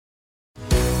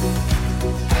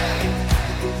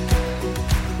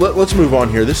let's move on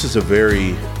here. This is a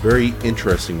very, very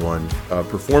interesting one.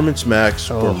 Performance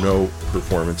Max or no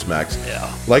Performance Max.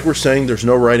 Yeah. Like we're saying, there's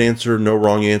no right answer, no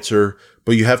wrong answer,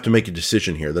 but you have to make a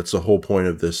decision here. That's the whole point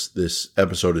of this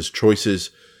episode is choices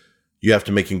you have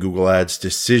to make in Google Ads,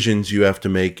 decisions you have to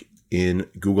make in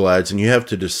Google Ads, and you have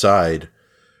to decide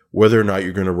whether or not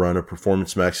you're going to run a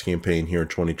Performance Max campaign here in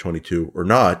 2022 or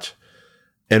not.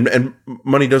 And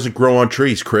money doesn't grow on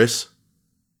trees, Chris.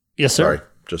 Yes, sir. Sorry,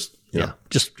 just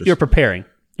you're preparing.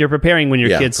 You're preparing when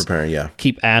your kids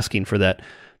keep asking for that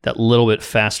little bit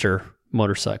faster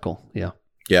motorcycle. Yeah.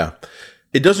 Yeah.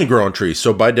 It doesn't grow on trees.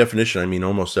 So by definition, I mean,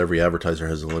 almost every advertiser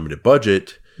has a limited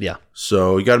budget. Yeah.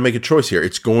 So you got to make a choice here.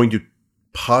 It's going to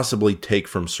possibly take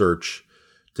from search,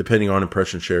 depending on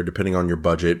impression share, depending on your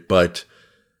budget. But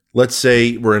let's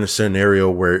say we're in a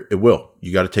scenario where it will.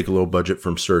 You got to take a little budget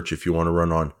from search if you want to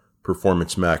run on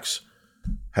Performance Max.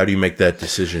 How do you make that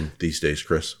decision these days,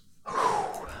 Chris?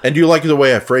 And do you like the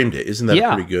way I framed it? Isn't that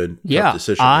a pretty good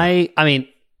decision? I mean,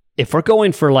 if we're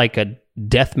going for like a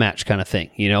death match kind of thing,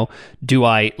 do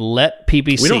I let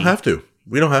PPC? We don't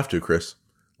have to, Chris.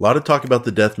 A lot of talk about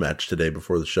the death match today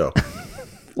before the show.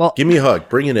 Well, give me a hug.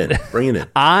 Bring it in. Bring it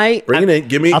in.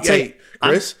 Give me,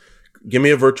 Chris, give me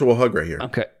a virtual hug right here.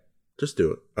 Okay. Just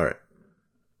do it. All right.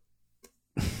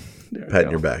 Pat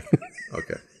in your back.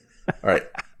 Okay. All right.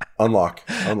 Unlock.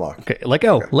 Okay. Let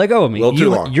go. Okay. Let go of me.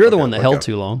 You're the one that held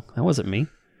too long. That wasn't me.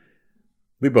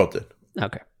 We both did.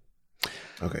 Okay.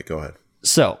 Okay. Go ahead.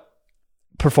 So,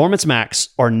 Performance Max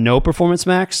or no Performance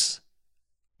Max,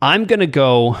 I'm going to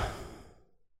go. I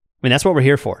mean, that's what we're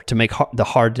here for, to make the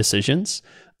hard decisions.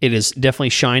 It is definitely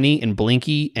shiny and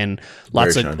blinky and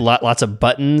lots of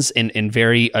buttons and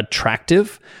very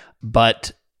attractive.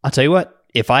 But I'll tell you what,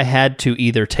 if I had to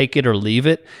either take it or leave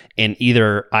it, and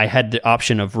either I had the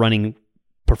option of running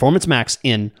Performance Max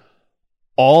in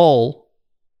all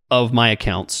of my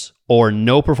accounts or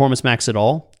no Performance Max at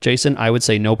all, Jason, I would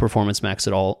say no Performance Max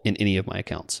at all in any of my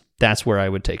accounts. That's where I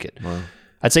would take it. Wow.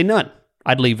 I'd say none.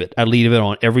 I'd leave it. I'd leave it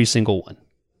on every single one.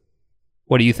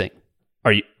 What do you think?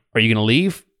 Are you going to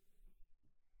leave?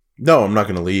 No, I'm not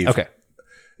going to leave. Okay.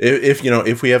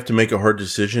 If we have to make a hard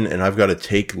decision and I've got to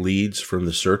take leads from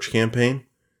the search campaign,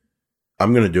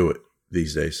 I'm going to do it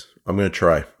these days. I'm going to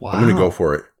try. Wow. I'm going to go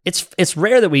for it. It's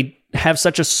rare that we have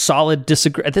such a solid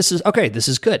disagreement. This is okay. This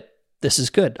is good. This is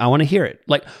good. I want to hear it.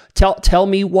 Like, tell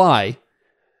me why.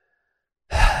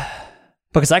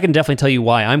 Because I can definitely tell you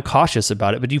why I'm cautious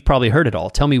about it, but you've probably heard it all.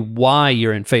 Tell me why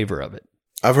you're in favor of it.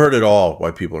 I've heard it all,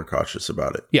 why people are cautious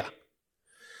about it. Yeah.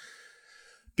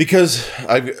 Because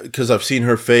I've seen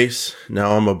her face.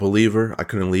 Now I'm a believer. I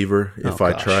couldn't leave her if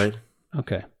I tried.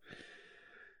 Okay.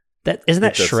 Isn't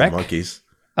that Shrek? The monkeys.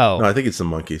 Oh. No, I think it's the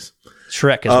monkeys.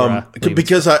 Shrek is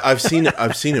because I've seen it.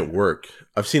 I've seen it work.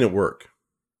 I've seen it work.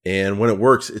 And when it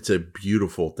works, it's a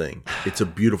beautiful thing. It's a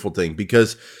beautiful thing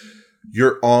because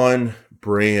you're on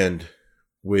brand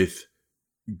with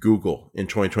Google in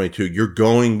 2022. You're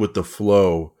going with the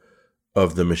flow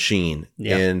of the machine.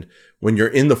 Yeah. And when you're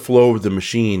in the flow of the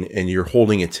machine and you're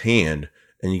holding its hand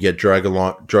and you get drug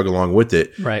along with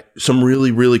it, right, some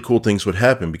really, really cool things would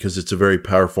happen because it's a very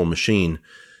powerful machine.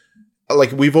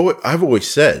 Like I've always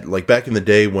said, like back in the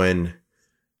day when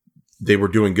they were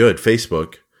doing good,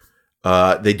 Facebook,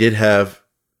 they did have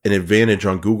an advantage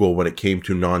on Google when it came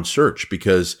to non-search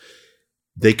because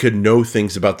they could know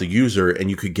things about the user and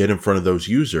you could get in front of those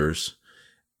users.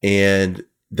 And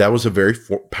that was a very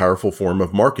powerful form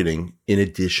of marketing in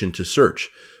addition to search.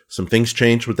 Some things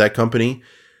changed with that company.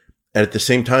 And at the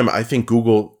same time, I think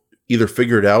Google either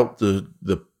figured out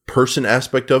the person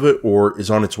aspect of it or is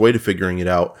on its way to figuring it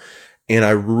out. And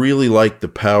I really like the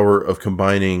power of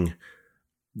combining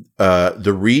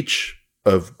the reach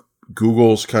of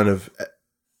Google's kind of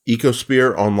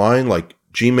ecosphere online, like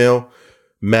Gmail,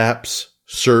 Maps,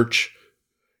 Search,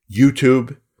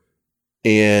 YouTube,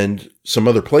 and some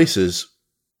other places,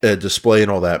 display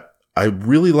and all that. I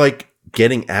really like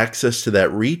getting access to that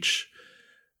reach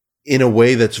in a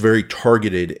way that's very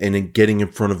targeted and in getting in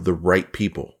front of the right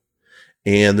people.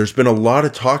 And there's been a lot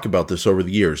of talk about this over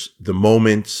the years, the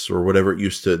moments or whatever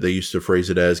they used to phrase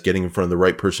it as, getting in front of the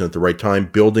right person at the right time,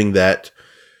 building that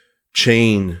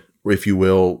chain, if you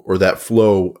will, or that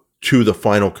flow to the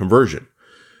final conversion.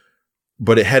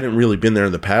 But it hadn't really been there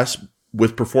in the past.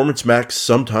 With Performance Max,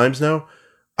 sometimes now,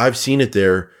 I've seen it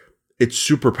there. It's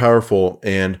super powerful,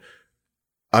 and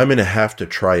I'm in a have to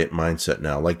try it mindset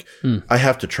now. Like, I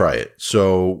have to try it.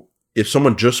 So if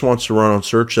someone just wants to run on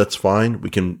search, that's fine.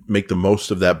 We can make the most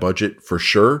of that budget for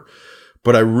sure.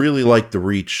 But I really like the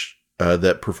reach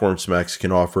that Performance Max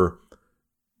can offer.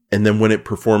 And then when it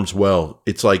performs well,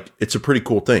 it's a pretty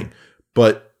cool thing.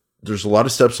 But there's a lot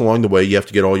of steps along the way. You have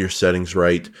to get all your settings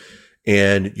right,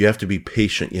 and you have to be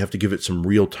patient. You have to give it some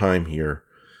real time here.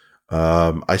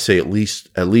 I say at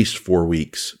least 4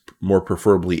 weeks, more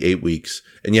preferably 8 weeks,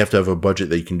 and you have to have a budget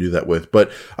that you can do that with.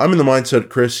 But I'm in the mindset,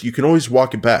 Chris, you can always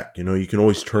walk it back. You can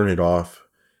always turn it off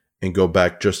and go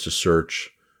back just to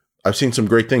search. I've seen some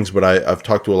great things, but I've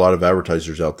talked to a lot of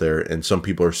advertisers out there, and some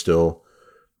people are still,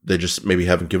 they just maybe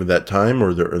haven't given that time,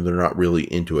 or they're not really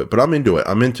into it. But I'm into it.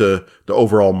 I'm into the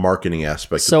overall marketing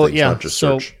aspect of things, not just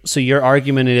search. So your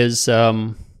argument is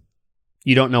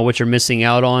you don't know what you're missing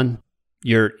out on.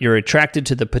 You're attracted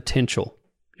to the potential.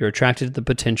 You're attracted to the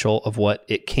potential of what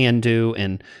it can do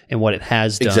and what it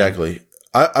has done. Exactly.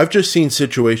 I've just seen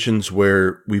situations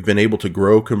where we've been able to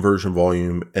grow conversion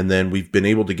volume, and then we've been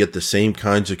able to get the same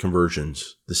kinds of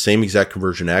conversions, the same exact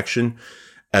conversion action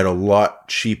at a lot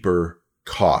cheaper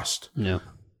cost. Yeah.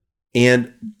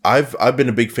 And I've been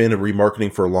a big fan of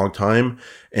remarketing for a long time.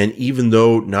 And even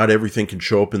though not everything can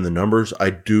show up in the numbers,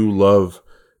 I do love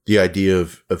the idea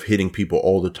of hitting people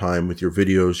all the time with your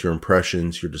videos, your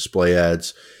impressions, your display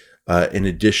ads, in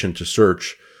addition to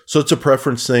search. So it's a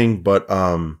preference thing, but,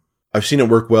 I've seen it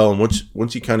work well. And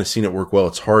once you kind of seen it work well,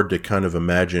 it's hard to kind of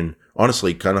imagine,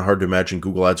 honestly, kind of hard to imagine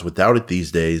Google Ads without it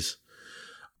these days.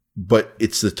 But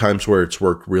it's the times where it's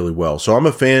worked really well. So I'm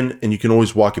a fan, and you can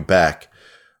always walk it back.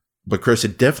 But Chris,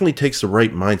 it definitely takes the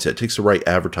right mindset. It takes the right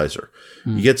advertiser.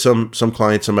 You get some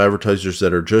clients, some advertisers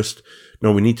that are just,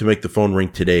 no, we need to make the phone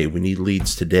ring today. We need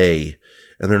leads today.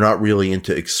 And they're not really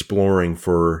into exploring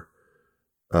for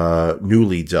new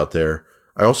leads out there.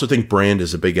 I also think brand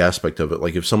is a big aspect of it.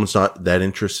 Like if someone's not that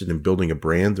interested in building a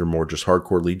brand, they're more just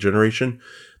hardcore lead generation,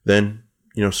 then,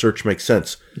 search makes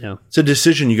sense. Yeah. It's a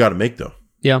decision you got to make though.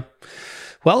 Yeah.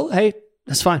 Well, hey,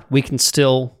 that's fine. We can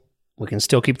still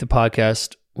keep the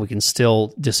podcast. We can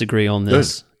still disagree on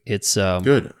this. Good. It's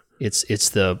good. It's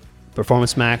the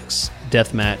Performance Max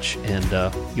death match,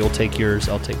 and you'll take yours,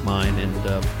 I'll take mine,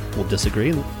 and we'll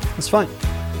disagree. That's fine.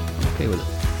 I'm okay with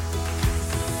it.